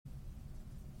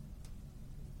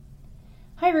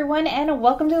Hi everyone, and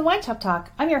welcome to the Wine Shop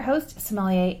Talk. I'm your host,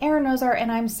 sommelier Erin Nosar,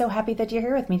 and I'm so happy that you're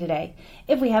here with me today.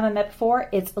 If we haven't met before,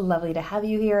 it's lovely to have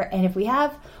you here, and if we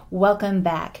have, welcome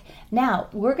back. Now,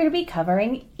 we're going to be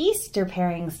covering Easter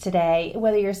pairings today.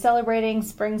 Whether you're celebrating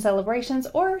spring celebrations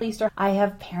or Easter, I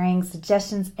have pairing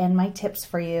suggestions and my tips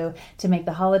for you to make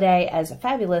the holiday as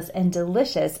fabulous and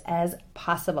delicious as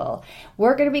possible.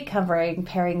 We're going to be covering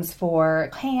pairings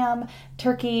for ham,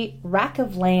 turkey, rack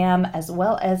of lamb, as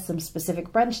well as some specific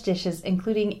brunch dishes,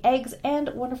 including eggs and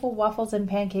wonderful waffles and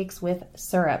pancakes with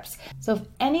syrups. So if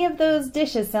any of those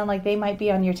dishes sound like they might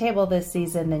be on your table this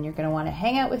season, then you're going to want to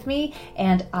hang out with me,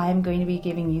 and I'm going to be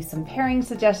giving you some pairing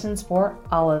suggestions for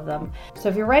all of them. So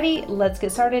if you're ready, let's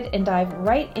get started and dive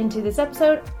right into this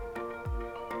episode.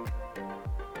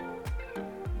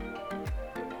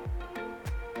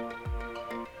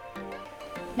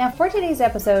 Now for today's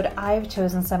episode, I've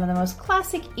chosen some of the most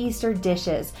classic Easter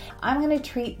dishes. I'm going to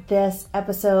treat this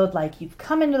episode like you've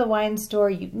come into the wine store,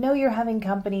 you know you're having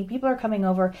company, people are coming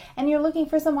over, and you're looking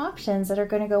for some options that are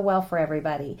going to go well for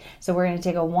everybody. So we're going to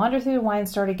take a wander through the wine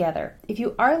store together. If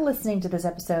you are listening to this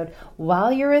episode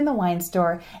while you're in the wine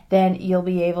store, then you'll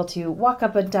be able to walk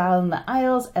up and down the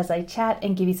aisles as I chat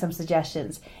and give you some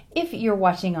suggestions. If you're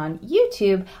watching on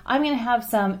YouTube, I'm going to have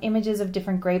some images of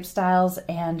different grape styles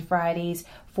and varieties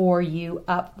for you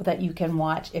up that you can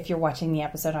watch if you're watching the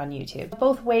episode on YouTube.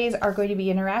 Both ways are going to be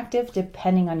interactive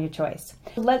depending on your choice.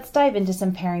 Let's dive into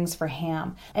some pairings for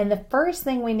ham. And the first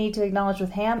thing we need to acknowledge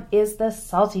with ham is the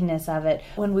saltiness of it.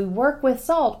 When we work with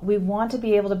salt, we want to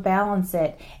be able to balance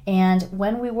it. And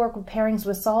when we work with pairings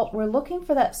with salt, we're looking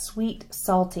for that sweet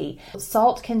salty.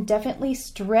 Salt can definitely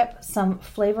strip some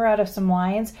flavor out of some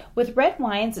wines. With red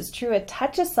wines, it's true, a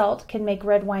touch of salt can make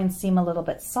red wines seem a little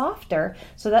bit softer,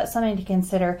 so that's something to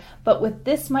consider. But with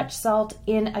this much salt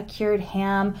in a cured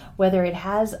ham, whether it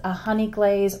has a honey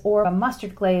glaze or a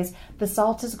mustard glaze, the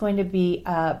salt is going to be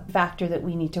a factor that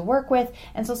we need to work with.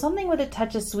 And so something with a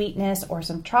touch of sweetness or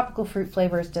some tropical fruit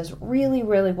flavors does really,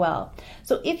 really well.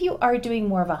 So if you are doing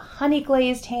more of a honey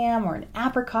glazed ham or an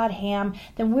apricot ham,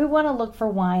 then we want to look for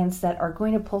wines that are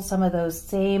going to pull some of those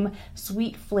same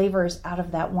sweet flavors out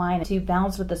of that wine to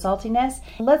balance with the saltiness.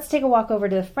 Let's take a walk over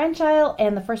to the French aisle,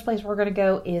 and the first place we're going to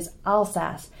go is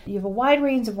Alsace. You have a wide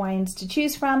range of wines to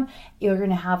choose from. You're going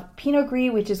to have Pinot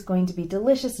Gris, which is going to be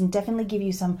delicious and definitely give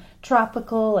you some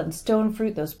tropical and stone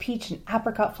fruit. Those peach and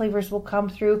apricot flavors will come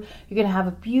through. You're going to have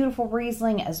a beautiful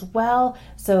Riesling as well.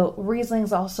 So Riesling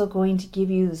is also going to give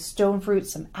you the stone fruit,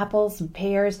 some apples, some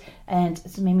pears, and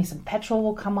maybe some petrol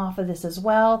will come off of this as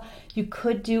well. You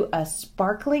could do a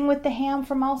sparkling with the ham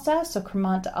from Alsace. So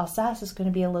Cremant d'Alsace is going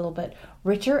to be a little bit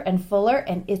richer and fuller,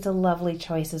 and it's a lovely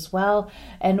choice as well.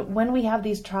 And when we have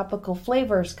these tropical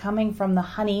flavors coming from the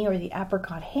honey or the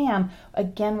apricot ham,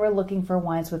 again, we're looking for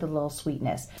wines with a little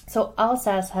sweetness. So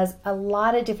Alsace has a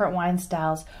lot of different wine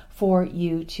styles for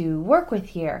you to work with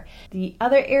here. The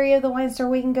other area of the wine store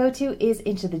we can go to is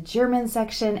into the German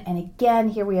section. And again,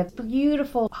 here we have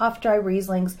beautiful half-dry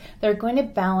Rieslings that are going to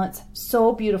balance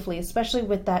so beautifully, especially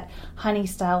with that honey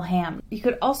style ham. You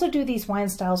could also do these wine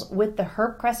styles with the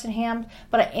herb crested ham,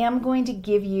 but I am going to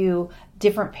give you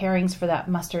different pairings for that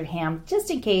mustard ham just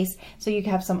in case, so you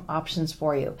have some options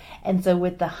for you. And so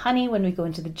with the honey, when we go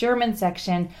into the German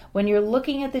section, when you're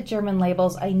looking at the German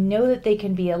labels, I know that they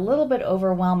can be a little bit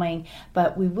overwhelming,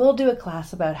 but we will do a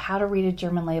class about how to read a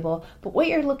German label. But what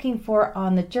you're looking for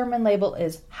on the German label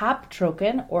is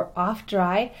Halbtrocken or off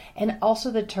dry, and also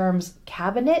the terms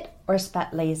Cabinet or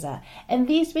Spätlese. And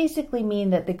these basically mean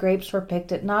that the grapes were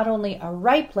picked at not only a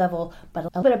ripe level, but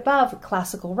a bit above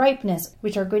classical ripeness,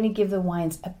 which are going to give the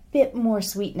wines a bit more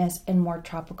sweetness and more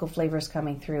tropical flavors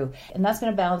coming through. And that's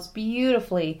going to balance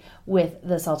beautifully with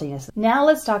the saltiness. Now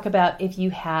let's talk about if you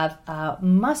have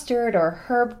mustard or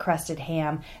herb crusted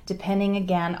ham, depending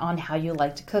again on how you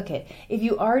like to cook it. If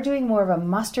you are doing more of a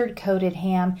mustard coated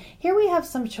ham, here we have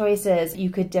some choices. You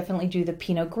could definitely do the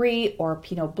Pinot Gris or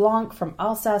Pinot Blanc from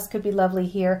Alsace could be lovely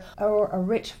here, or a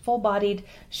rich full-bodied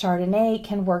Chardonnay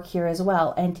can work here as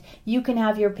well. And you can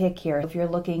have your pick here. If you're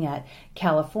looking at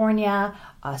California,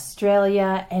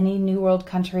 Australia, any New World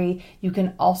country, you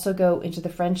can also go into the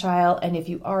French aisle. And if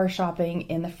you are shopping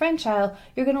in the French aisle,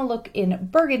 you're going to look in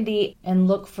Burgundy and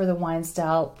look for the wine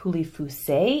style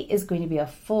Pouilly-Fuissé is going to be a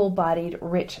full-bodied,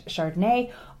 rich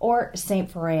Chardonnay, or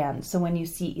Saint Ferran. So when you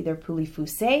see either Pouilly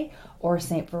Fuissé or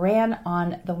Saint Ferran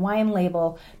on the wine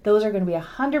label, those are going to be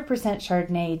 100%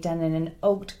 Chardonnay done in an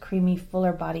oaked, creamy,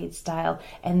 fuller bodied style,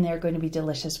 and they're going to be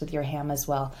delicious with your ham as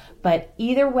well. But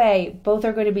either way, both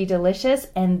are going to be delicious,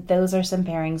 and those are some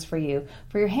pairings for you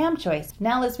for your ham choice.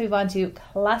 Now let's move on to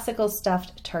classical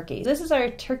stuffed turkey. This is our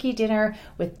turkey dinner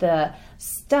with the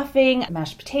stuffing,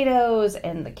 mashed potatoes,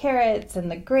 and the carrots,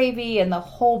 and the gravy, and the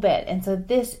whole bit. And so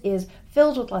this is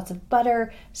filled with lots of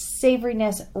butter,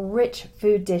 savoriness, rich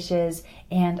food dishes,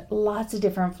 and lots of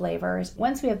different flavors.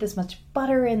 Once we have this much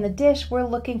butter in the dish, we're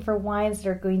looking for wines that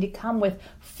are going to come with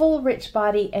full rich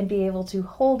body and be able to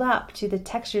hold up to the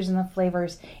textures and the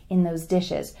flavors in those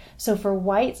dishes. So for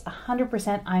whites,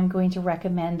 100% I'm going to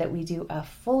recommend that we do a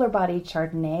fuller bodied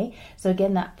Chardonnay. So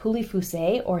again, that Pouilly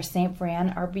Fuissé or Saint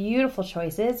Ferran are beautiful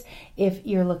choices if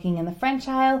you're looking in the French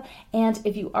aisle. And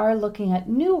if you are looking at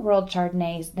New World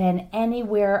Chardonnays, then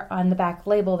anywhere on the back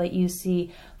label that you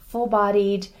see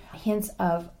full-bodied, hints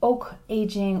of oak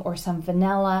aging or some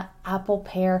vanilla, apple,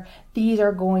 pear, these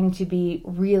are going to be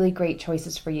really great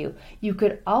choices for you. You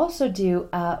could also do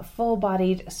a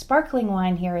full-bodied sparkling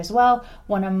wine here as well.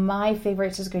 One of my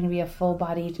favorites is going to be a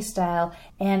full-bodied style,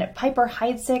 and Piper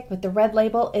Heidsieck with the red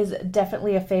label is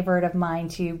definitely a favorite of mine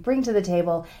to bring to the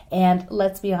table. And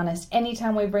let's be honest,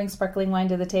 anytime we bring sparkling wine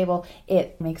to the table,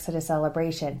 it makes it a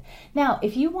celebration. Now,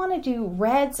 if you want to do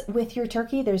reds with your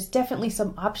turkey, there's definitely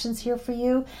some options here for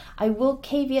you. I will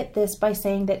caveat this by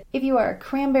saying that if you are a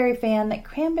cranberry fan, that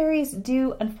cranberries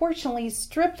do unfortunately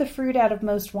strip the fruit out of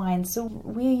most wines. So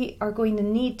we are going to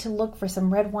need to look for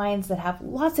some red wines that have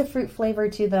lots of fruit flavor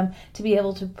to them to be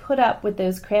able to put up with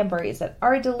those cranberries that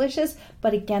are delicious,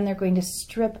 but again, they're going to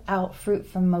strip out fruit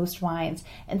from most wines.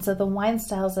 And so the wine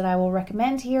styles that I will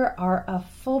recommend here are a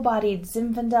full-bodied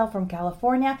Zinfandel from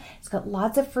California. It's got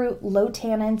lots of fruit, low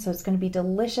tannin, so it's going to be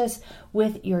delicious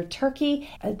with your turkey.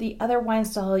 The other wine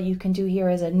style you can do here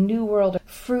is a New World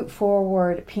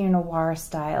fruit-forward Pinot Noir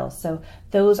style. So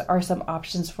those are some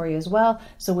options for you as well.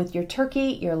 So with your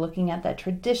turkey, you're looking at that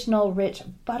traditional, rich,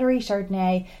 buttery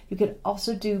Chardonnay. You could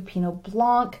also do Pinot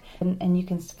Blanc, and you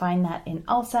can find that in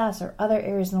Alsace or other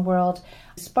areas in the world.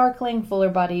 Sparkling,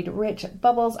 fuller-bodied, rich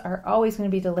bubbles are always going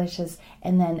to be delicious,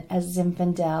 and then a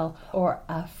Zinfandel or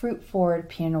a fruit-forward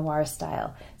Pinot Noir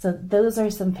style. So those are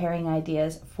some pairing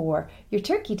ideas for your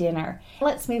turkey dinner.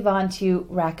 Let's move on to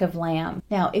rack of lamb.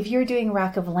 Now, if you're doing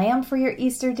rack of lamb for your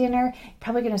Easter dinner, you're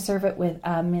probably going to serve it with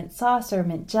mint sauce or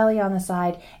mint jelly on the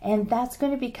side, and that's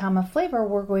going to become a flavor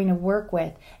we're going to work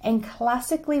with. And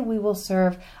classically, we will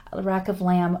serve a rack of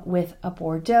lamb with a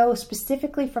Bordeaux,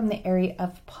 specifically from the area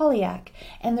of Pauillac.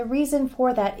 And the reason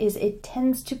for that is it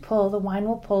tends to pull, the wine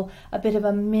will pull a bit of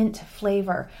a mint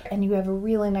flavor, and you have a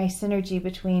really nice synergy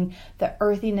between the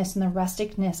earthiness and the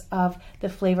rusticness of the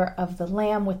flavor of the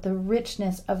lamb with the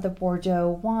richness of the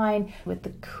Bordeaux wine with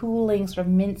the cooling sort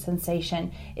of mint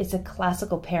sensation. It's a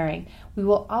classical pairing. We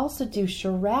will also do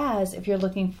Shiraz if you're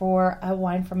looking for a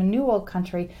wine from a New World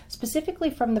country, specifically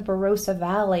from the Barossa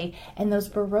Valley, and those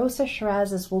Barossa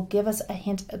Shirazes will give us a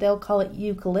hint. They'll call it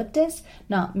eucalyptus,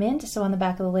 not mint. So on the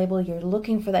back of the label, you're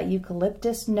looking for that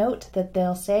eucalyptus note that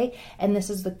they'll say, and this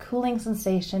is the cooling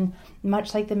sensation,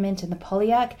 much like the mint and the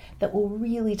Pauillac, that will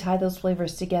really tie those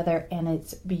flavors together, and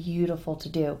it's beautiful to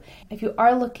do. If you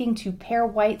are looking to pair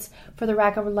whites for the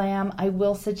rack of lamb, I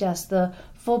will suggest the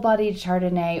full-bodied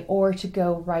Chardonnay, or to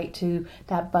go right to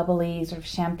that bubbly sort of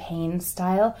champagne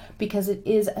style, because it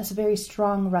is a very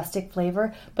strong rustic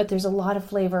flavor, but there's a lot of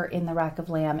flavor in the rack of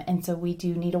lamb, and so we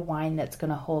do need a wine that's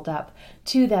going to hold up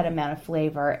to that amount of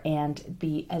flavor and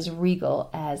be as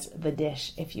regal as the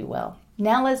dish, if you will.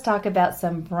 Now let's talk about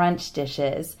some brunch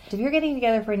dishes. If you're getting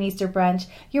together for an Easter brunch,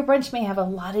 your brunch may have a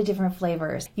lot of different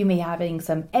flavors. You may be having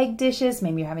some egg dishes,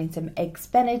 maybe you're having some eggs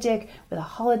Benedict with a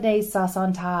hollandaise sauce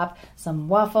on top, some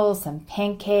waffles, some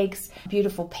pancakes,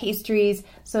 beautiful pastries.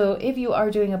 So if you are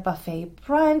doing a buffet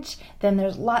brunch, then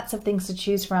there's lots of things to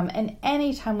choose from. And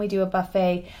anytime we do a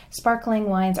buffet, sparkling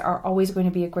wines are always going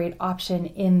to be a great option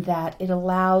in that it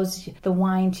allows the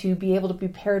wine to be able to be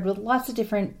paired with lots of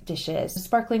different dishes.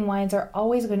 Sparkling wines are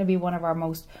always going to be one of our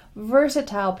most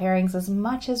versatile pairings, as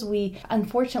much as we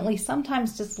unfortunately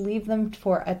sometimes just leave them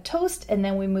for a toast and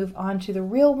then we move on to the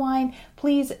real wine.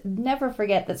 Please never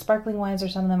forget that sparkling wines are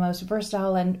some of the most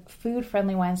versatile and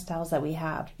food-friendly wine styles that we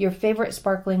have. Your favorite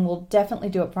sparkling will definitely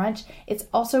do at brunch. It's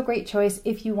also a great choice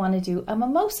if you want to do a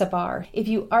mimosa bar. If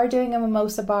you are doing a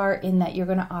mimosa bar, in that you're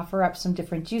going to offer up some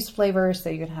different juice flavors, so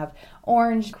you're going to have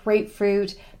orange,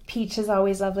 grapefruit, Peach is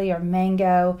always lovely, or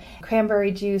mango,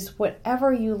 cranberry juice,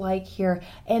 whatever you like here.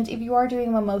 And if you are doing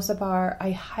a mimosa bar,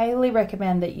 I highly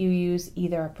recommend that you use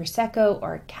either a Prosecco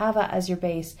or a Cava as your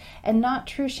base, and not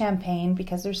true champagne,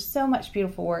 because there's so much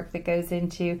beautiful work that goes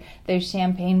into those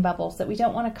champagne bubbles that we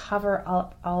don't want to cover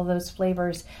all those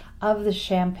flavors of the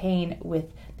champagne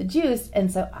with the juice.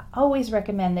 And so I always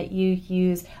recommend that you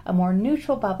use a more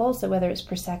neutral bubble, so whether it's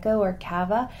Prosecco or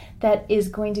Cava, that is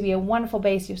going to be a wonderful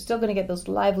base. You're still going to get those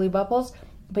lively bubbles,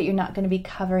 but you're not going to be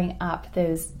covering up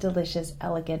those delicious,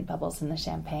 elegant bubbles in the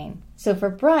champagne. So for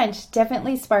brunch,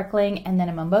 definitely sparkling, and then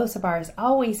a mimosa bar is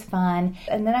always fun.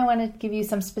 And then I want to give you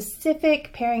some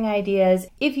specific pairing ideas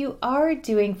if you are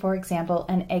doing, for example,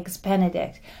 an Eggs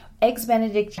Benedict. Eggs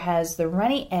Benedict has the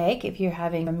runny egg, if you're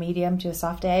having a medium to a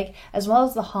soft egg, as well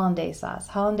as the hollandaise sauce.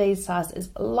 Hollandaise sauce is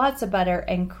lots of butter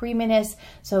and creaminess,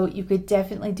 so you could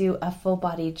definitely do a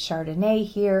full-bodied Chardonnay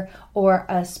here, or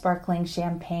a sparkling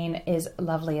champagne is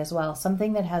lovely as well.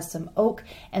 Something that has some oak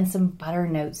and some butter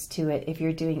notes to it if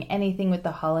you're doing anything with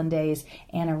the hollandaise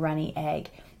and a runny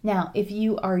egg. Now, if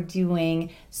you are doing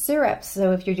syrups,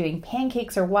 so if you're doing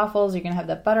pancakes or waffles, you're going to have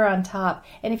the butter on top.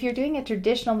 And if you're doing a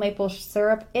traditional maple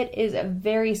syrup, it is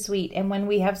very sweet. And when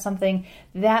we have something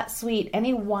that sweet,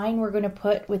 any wine we're going to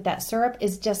put with that syrup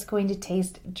is just going to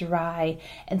taste dry.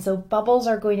 And so bubbles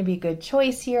are going to be a good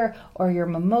choice here, or your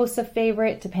mimosa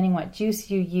favorite, depending what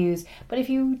juice you use. But if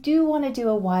you do want to do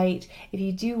a white, if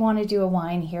you do want to do a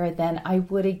wine here, then I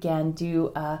would again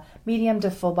do a medium to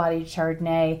full-bodied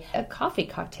Chardonnay. A coffee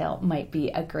cocktail might be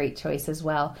a great choice as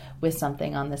well, with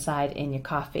something on the side in your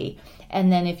coffee.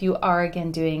 And then if you are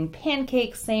again doing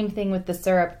pancakes, same thing with the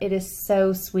syrup. It is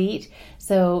so sweet,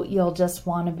 so you'll just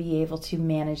want to be able to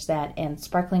manage that, and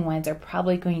sparkling wines are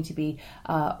probably going to be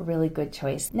a really good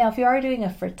choice. Now, if you are doing a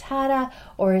frittata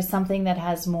or something that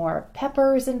has more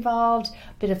peppers involved,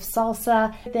 a bit of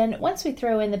salsa, then once we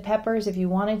throw in the peppers, if you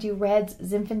want to do reds,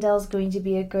 Zinfandel is going to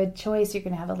be a good choice. You're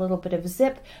going to have a little bit of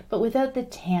zip, but without the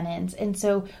tannins. And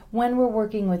so when we're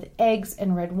working with eggs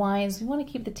and red wines, we want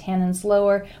to keep the tannins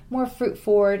lower, more fruit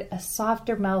forward, a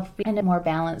softer mouthfeel, and a more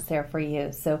balance there for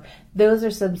you. So those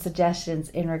are some suggestions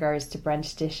in regards to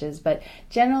brunch dishes. But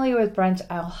generally with brunch,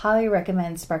 I'll highly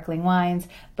recommend sparkling wines,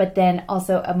 but then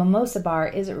also a mimosa bar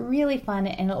is really fun,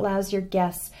 and it allows your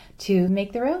guests to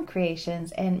make their own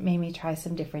creations and maybe try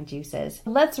some different juices.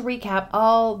 Let's recap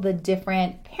all the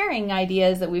different pairing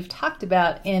ideas that we've talked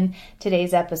about in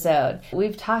today's episode.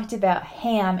 We've talked about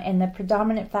ham, and the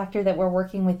predominant factor that we're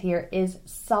working with here is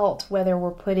salt, whether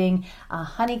we're putting a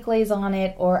honey glaze on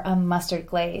it or a mustard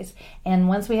glaze. And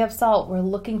once we have salt, we're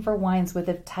looking for wines with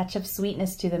a touch of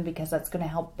sweetness to them, because that's going to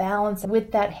help balance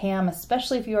with that ham,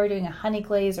 especially if you are doing a honey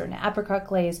glaze or an apricot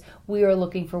glaze. We are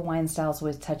looking for wine styles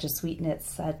with a touch of sweetness,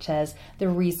 such as the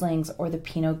Rieslings or the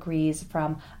Pinot Gris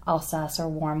from Alsace or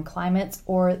warm climates,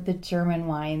 or the German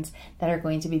wines that are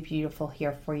going to be beautiful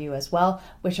here for you as well,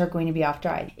 which are going to be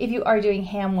off-dried. If you are doing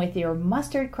ham with your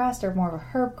mustard crust or more of a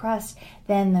herb crust,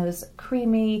 then those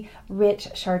creamy, rich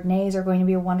Chardonnays are going to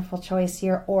be a wonderful choice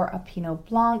here, or a Pinot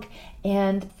Blanc,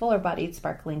 and fuller-bodied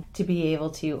sparkling to be able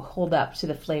to hold up to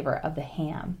the flavor of the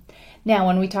ham. Now,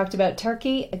 when we talked about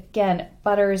turkey, again,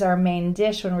 butter is our main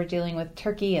dish when we're dealing with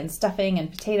turkey and stuffing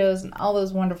and potatoes and all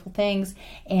those wonderful things.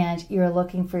 And you're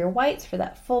looking for your whites for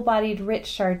that full-bodied, rich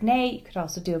Chardonnay. You could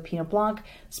also do a Pinot Blanc.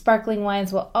 Sparkling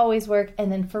wines will always work.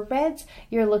 And then for reds,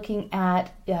 you're looking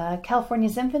at California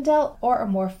Zinfandel or a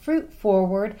more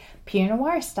fruit-forward Pinot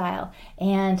Noir style.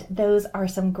 And those are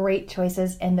some great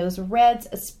choices. And those reds,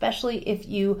 especially if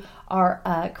you are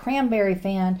a cranberry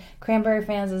fan, cranberry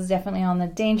fans is definitely on the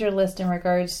danger list in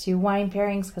regards to wine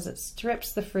pairings, because it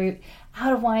strips the fruit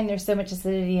out of wine. There's so much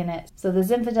acidity in it. So the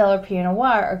Zinfandel or Pinot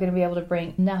Noir are going to be able to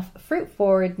bring enough fruit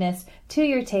forwardness to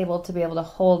your table to be able to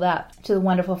hold up to the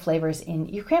wonderful flavors in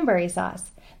your cranberry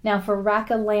sauce. Now for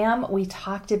rack of lamb, we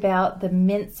talked about the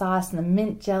mint sauce and the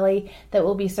mint jelly that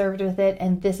will be served with it,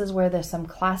 and this is where there's some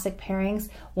classic pairings,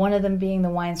 one of them being the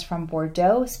wines from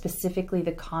Bordeaux, specifically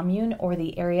the commune or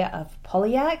the area of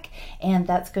Pauillac, and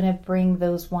that's going to bring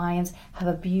those wines, have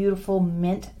a beautiful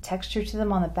mint texture to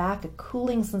them on the back, a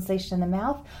cooling sensation in the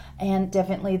mouth, and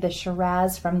definitely the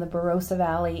Shiraz from the Barossa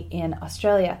Valley in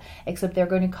Australia, except they're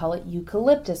going to call it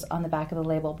eucalyptus on the back of the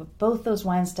label. But both those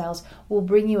wine styles will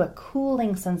bring you a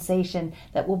cooling sensation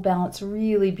that will balance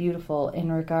really beautiful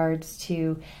in regards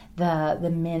to the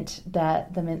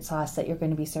mint sauce that you're going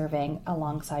to be serving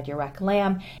alongside your rack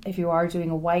lamb. If you are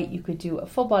doing a white, you could do a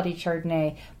full-bodied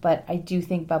Chardonnay, but I do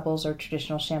think bubbles or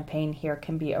traditional champagne here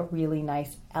can be a really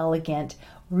nice, elegant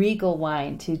regal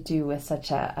wine to do with such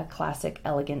a classic,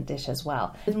 elegant dish as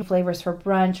well. Flavors for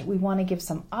brunch, we want to give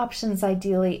some options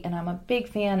ideally, and I'm a big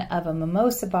fan of a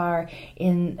mimosa bar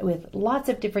with lots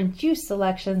of different juice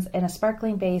selections and a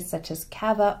sparkling base such as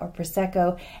cava or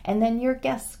prosecco, and then your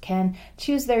guests can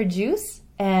choose their juice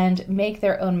and make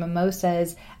their own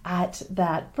mimosas at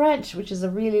that brunch, which is a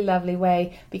really lovely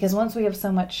way, because once we have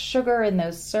so much sugar in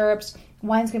those syrups,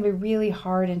 wine's going to be really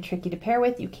hard and tricky to pair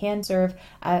with. You can serve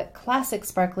a classic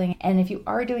sparkling, and if you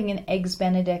are doing an Eggs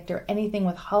Benedict or anything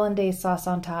with hollandaise sauce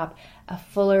on top, a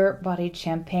fuller bodied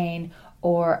champagne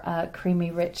or a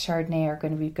creamy rich Chardonnay are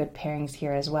going to be good pairings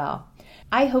here as well.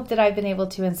 I hope that I've been able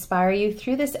to inspire you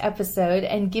through this episode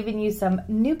and given you some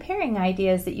new pairing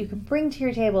ideas that you can bring to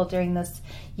your table during this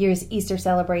year's Easter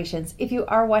celebrations. If you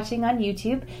are watching on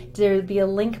YouTube, there'll be a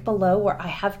link below where I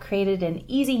have created an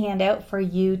easy handout for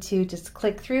you to just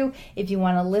click through if you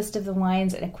want a list of the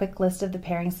wines and a quick list of the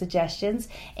pairing suggestions.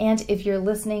 And if you're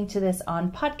listening to this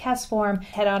on podcast form,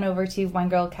 head on over to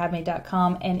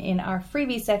winegirlacademy.com, and in our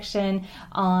freebie section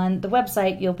on the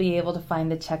website, you'll be able to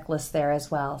find the checklist there as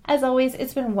well. As always,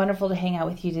 it's been wonderful to hang out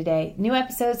with you today. New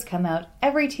episodes come out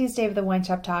every Tuesday of the Wine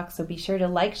Shop Talk, so be sure to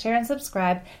like, share, and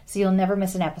subscribe so you'll never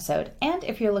miss an episode. And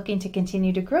if you're looking to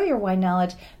continue to grow your wine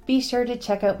knowledge, be sure to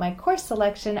check out my course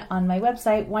selection on my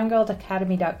website,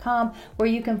 winegirlacademy.com, where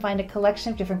you can find a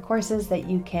collection of different courses that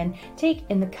you can take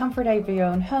in the comfort of your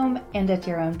own home and at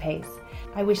your own pace.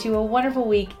 I wish you a wonderful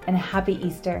week and a happy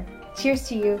Easter. Cheers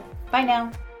to you. Bye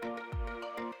now.